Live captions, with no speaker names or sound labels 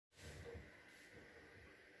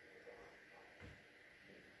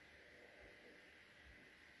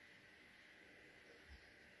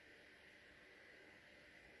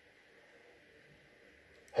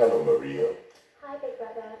Hello, Maria. Hi, big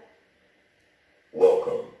brother.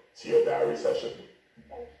 Welcome to your diary session.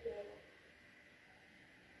 Thank you.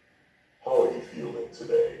 How are you feeling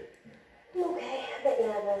today? I'm okay. A bit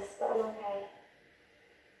nervous, but I'm okay.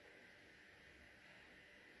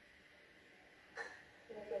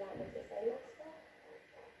 Would you like me to say more stuff?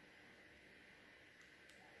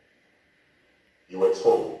 You were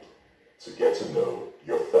told to get to know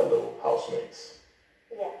your fellow housemates.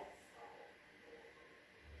 Yes.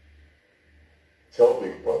 Tell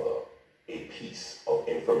Big Brother a piece of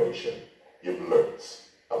information you've learned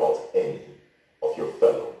about any of your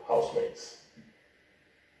fellow housemates.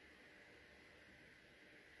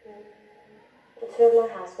 Two of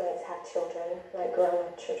my housemates have children, like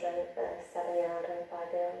grown-up children, a 7-year-old and a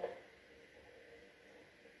 5-year-old.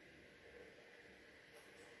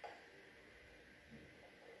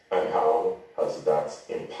 And how has that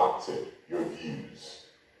impacted your views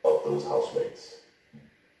of those housemates?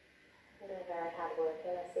 They're very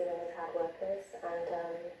hardworking. I see them as hard workers, and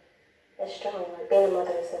they're strong. Like being a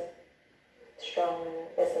mother is strong and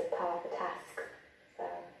it's a powerful task. So,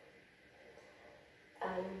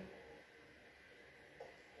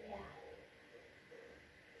 yeah.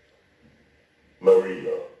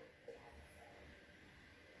 Maria,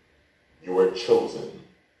 you were chosen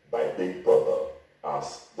by Big Brother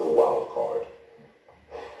as the wild card.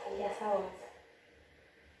 Yes, I was.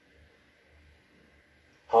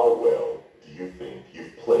 How well do you think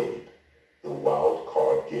you've played the wild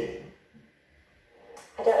card game?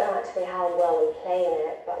 I don't know actually how well I'm playing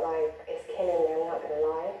it, but like, it's killing me, I'm not gonna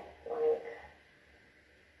lie. Like,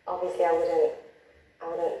 obviously I wouldn't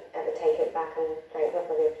ever take it back and thank God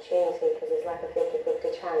for the opportunity because it's like a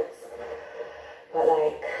 50-50 chance. But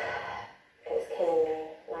like, it's killing me.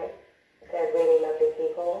 Like, they're really lovely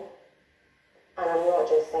people. And I'm not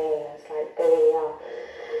just saying this, like, they really are.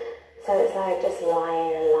 So it's like just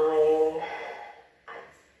lying and lying.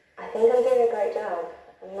 I think I'm doing a great job.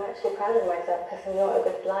 I'm actually proud of myself because I'm not a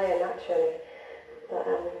good liar naturally. But,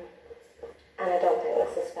 and I don't think they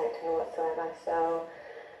suspect me whatsoever. So,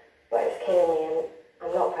 but it's killing me and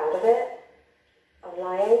I'm not proud of it, of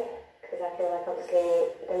lying, because I feel like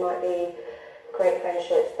obviously there might be great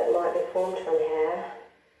friendships that might be formed from here,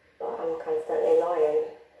 but I'm constantly lying.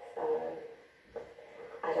 So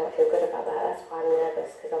I don't feel good about that. That's why I'm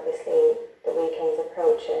nervous, because obviously the weekend's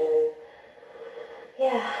approaching and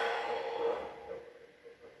yeah.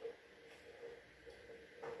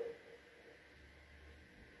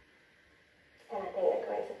 And I think they're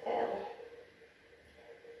going to fail.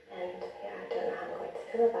 And yeah, I don't know how I'm going to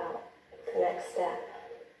feel about the next step.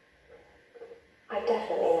 I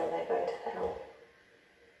definitely know they're going to fail.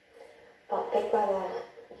 But Big Brother,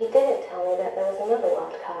 you didn't tell me that there was another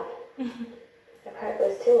wild card. Apparently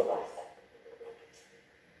there's 2 of us.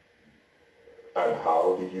 And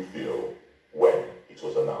how did you feel when it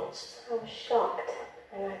was announced? I was shocked.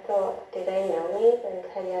 And I thought, do they know me? And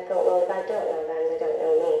Teddy, I thought, well, if I don't know them, they don't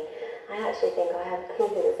know me. I actually think I have a clue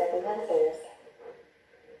who the second person is.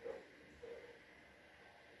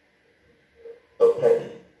 A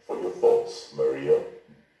penny for your thoughts, Maria.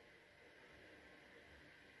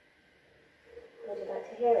 Would you like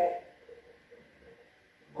to hear it?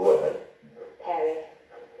 Go ahead. Pere.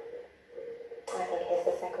 I think he's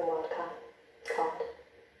the second wild card.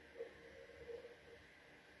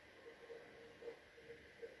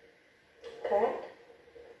 Correct?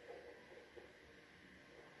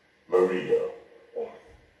 Maria, Yes.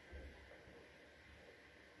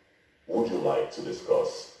 would you like to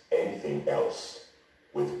discuss anything else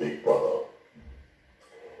with Big Brother?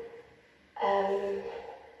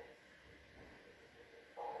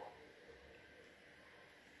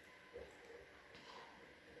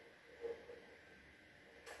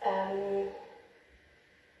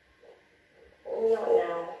 Not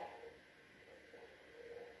now.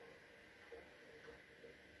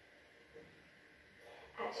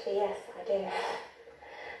 Actually, yes, I do.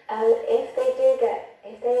 If they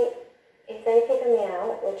do if they figure me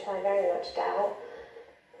out, which I very much doubt,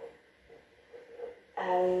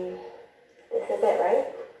 this is it, right?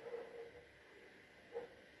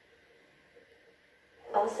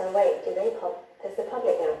 Also, wait, does the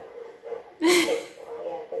public know? Oh,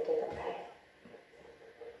 yeah, they do, okay.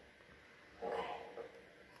 Okay.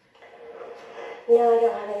 No, I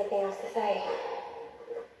don't have anything else to say.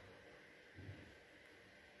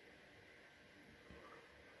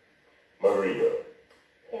 Maria,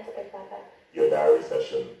 Yes, Big Brother. your diary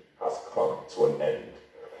session has come to an end.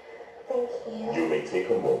 Thank you. You may take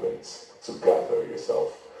a moment to gather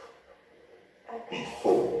yourself Okay.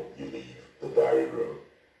 before you leave the diary room.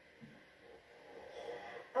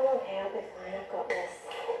 I'm okay, I'll be fine, I've got this.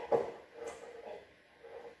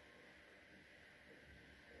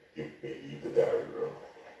 You may leave the diary room.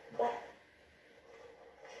 What?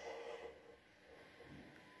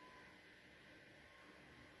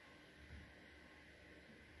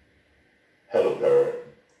 Hello, Pere.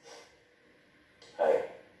 Hi.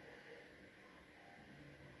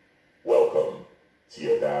 Welcome to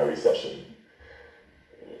your diary session.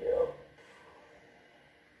 Yeah.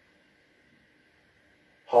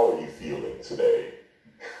 How are you feeling today?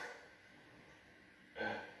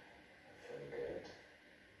 Feeling good.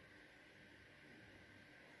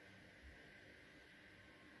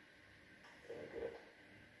 Feeling good.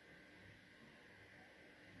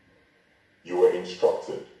 You were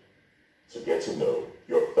instructed to get to know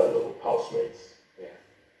your fellow housemates. Yeah.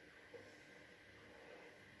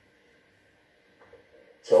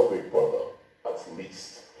 Tell Big Brother at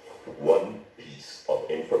least one piece of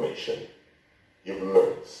information you've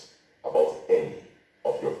learned about any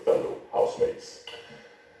of your fellow housemates.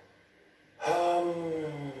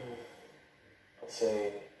 I'd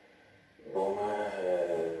say Bbnaija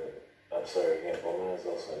is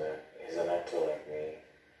also he's an actor like me.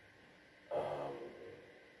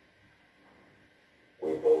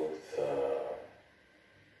 We both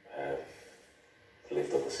have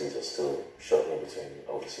lived overseas or still shuttling between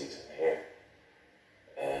overseas and here.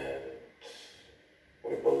 And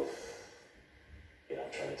we both,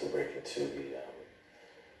 trying to break into the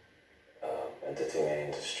entertainment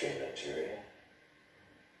industry in Nigeria.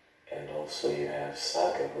 And also you have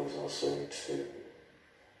Saka, who's also into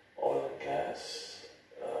oil and gas.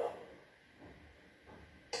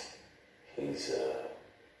 He's a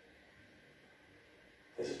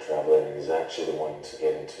traveler, and he's actually wanting to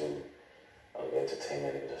get into the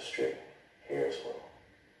entertainment industry here as well.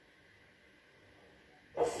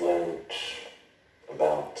 I've learned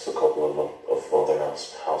about a couple of other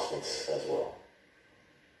housemates as well.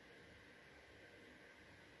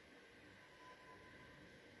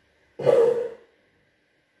 Pere,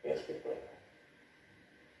 Yes, Big Brother.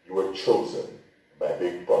 you were chosen by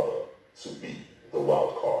Big Brother to be the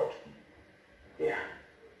wild card. Yeah.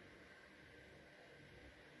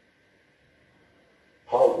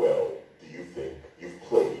 How well do you think you've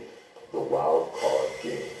played the wild card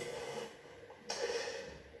game?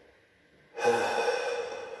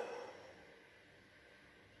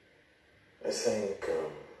 I think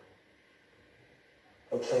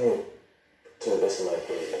I'm playing it to the best of my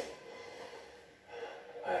ability.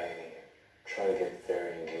 I try to get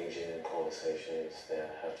very engaging in conversations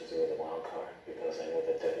that have to do with the wild card, because I know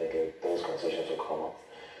that definitely those conversations will come up.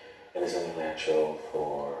 And it's only natural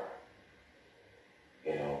for,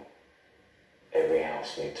 every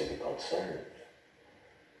housemate to be concerned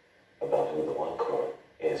about who the wild card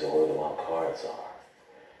is or who the wild cards are.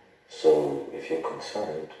 So if you're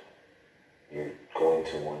concerned, you're going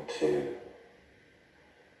to want to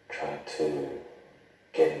try to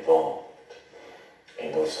get involved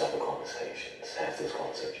in those type of conversations, have those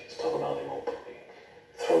conversations, talk about them openly,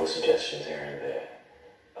 throw suggestions here and there,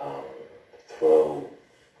 throw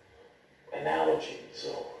analogies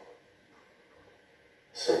or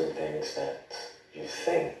certain things that you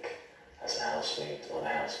think as a housemate or the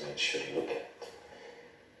housemate should look at.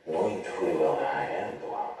 Knowing fully well that I am the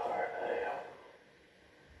wild card,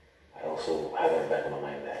 I also have in the back of my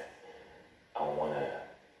mind that I want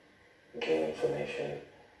to gain information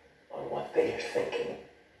on what they are thinking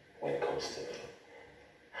when it comes to me.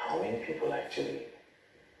 How many people actually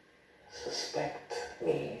suspect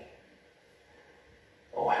me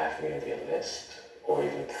or have me on their list, or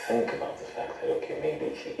even think about the fact that, okay,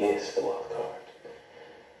 maybe he is the wild card.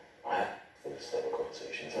 I have those type of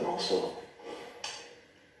conversations. And also,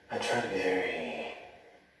 I try to be very,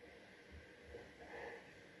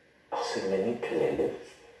 I'll say, manipulative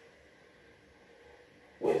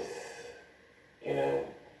with,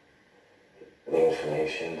 the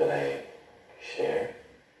information that I share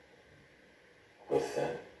with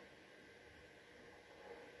them.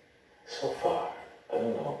 So far, I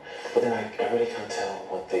don't know. But then I really can't tell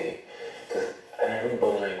what and I read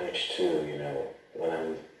body language too, when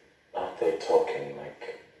I'm out there talking,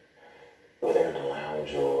 like, whether in the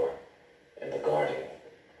lounge or in the garden,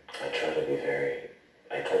 I try to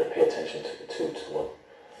pay attention to what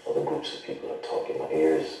other groups of people are talking. My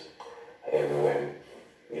ears are everywhere,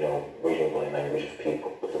 reading body language of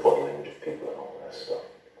people, with the body language of people and all that stuff.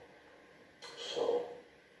 So,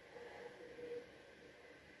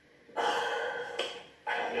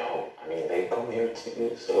 I don't know. I mean, they come here to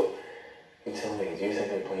you, so you tell me, do you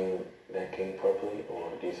think I'm playing that game properly, or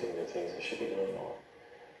do you think there are things I should be doing more?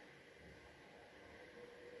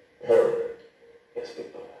 Pere, Yes,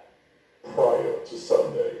 Big Brother. prior to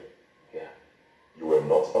Sunday, Yeah. you were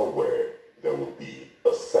not aware there would be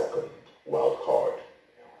a second wild card.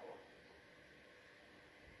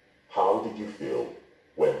 did you feel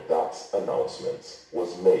when that announcement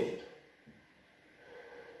was made?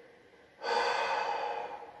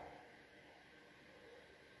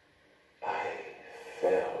 I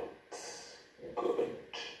felt good.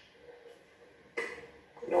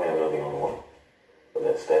 Knowing I'm not the only one. But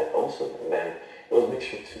that's that also. And then it was a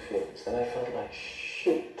mixture of two feelings. Then I felt like,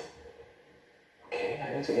 shoot. Okay,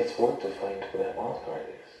 I need to get to work to find who that wildcard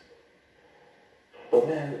is. But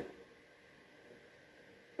then,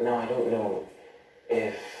 now I don't know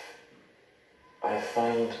if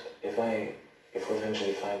we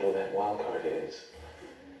eventually find who that wildcard is,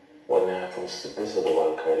 what now happens to this other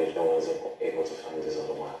wildcard if no one's able to find this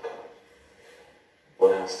other wildcard?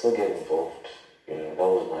 But I'll still get involved. You know, that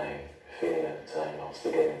was my feeling at the time. I'll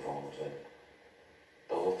still get involved. And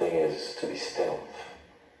the whole thing is to be stealth.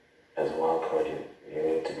 As a wildcard, you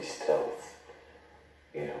need to be stealth.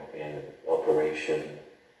 You know, in operation,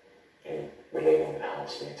 in relating with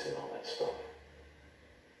housemates and all that stuff.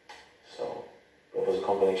 So, it was a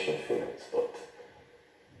combination of feelings, but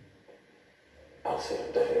I'll say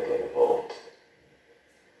I'm definitely involved.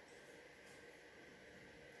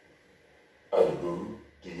 And who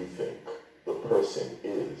do you think the person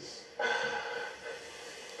is?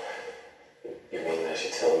 You mean I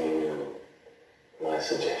should tell you my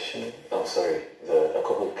suggestion? Oh, sorry.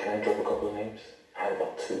 Can I drop a couple of names? I had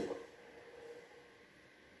about 2.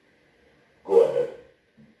 Go ahead.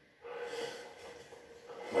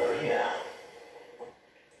 Maria.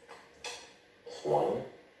 That's one.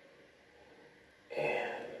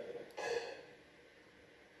 And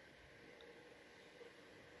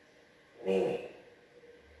Nini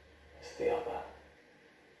is the other.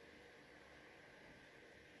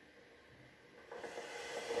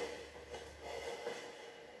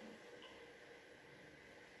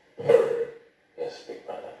 Pere, Yes, big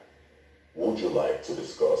brother. would you like to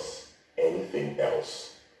discuss anything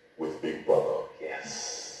else with Big Brother?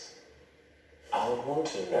 Yes. I would want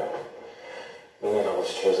to know, when I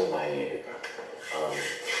was chosen by you,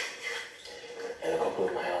 and a couple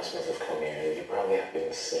of my housemates have come here, and you probably have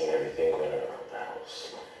been seeing everything going around the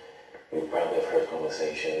house. You probably have heard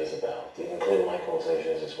conversations about, including my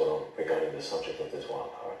conversations as well, regarding the subject of this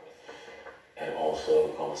wild card. And also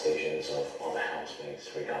conversations of other housemates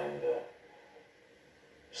regarding the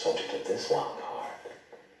subject of this wild card.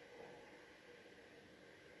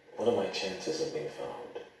 What are my chances of being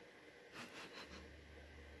found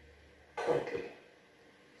currently?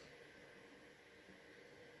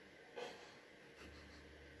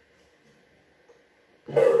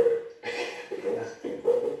 Pere, Yes, big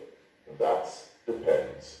brother. that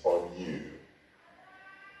depends on you.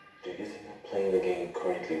 Do you think I'm playing the game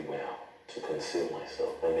currently well to conceal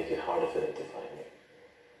myself and make it harder for them to find me?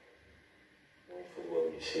 Knowing full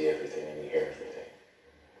well you see everything and you hear everything.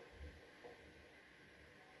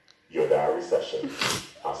 Your diary session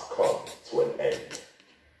has come to an end.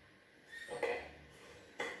 Okay.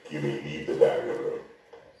 You may leave the diary room.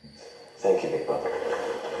 Thank you, big brother.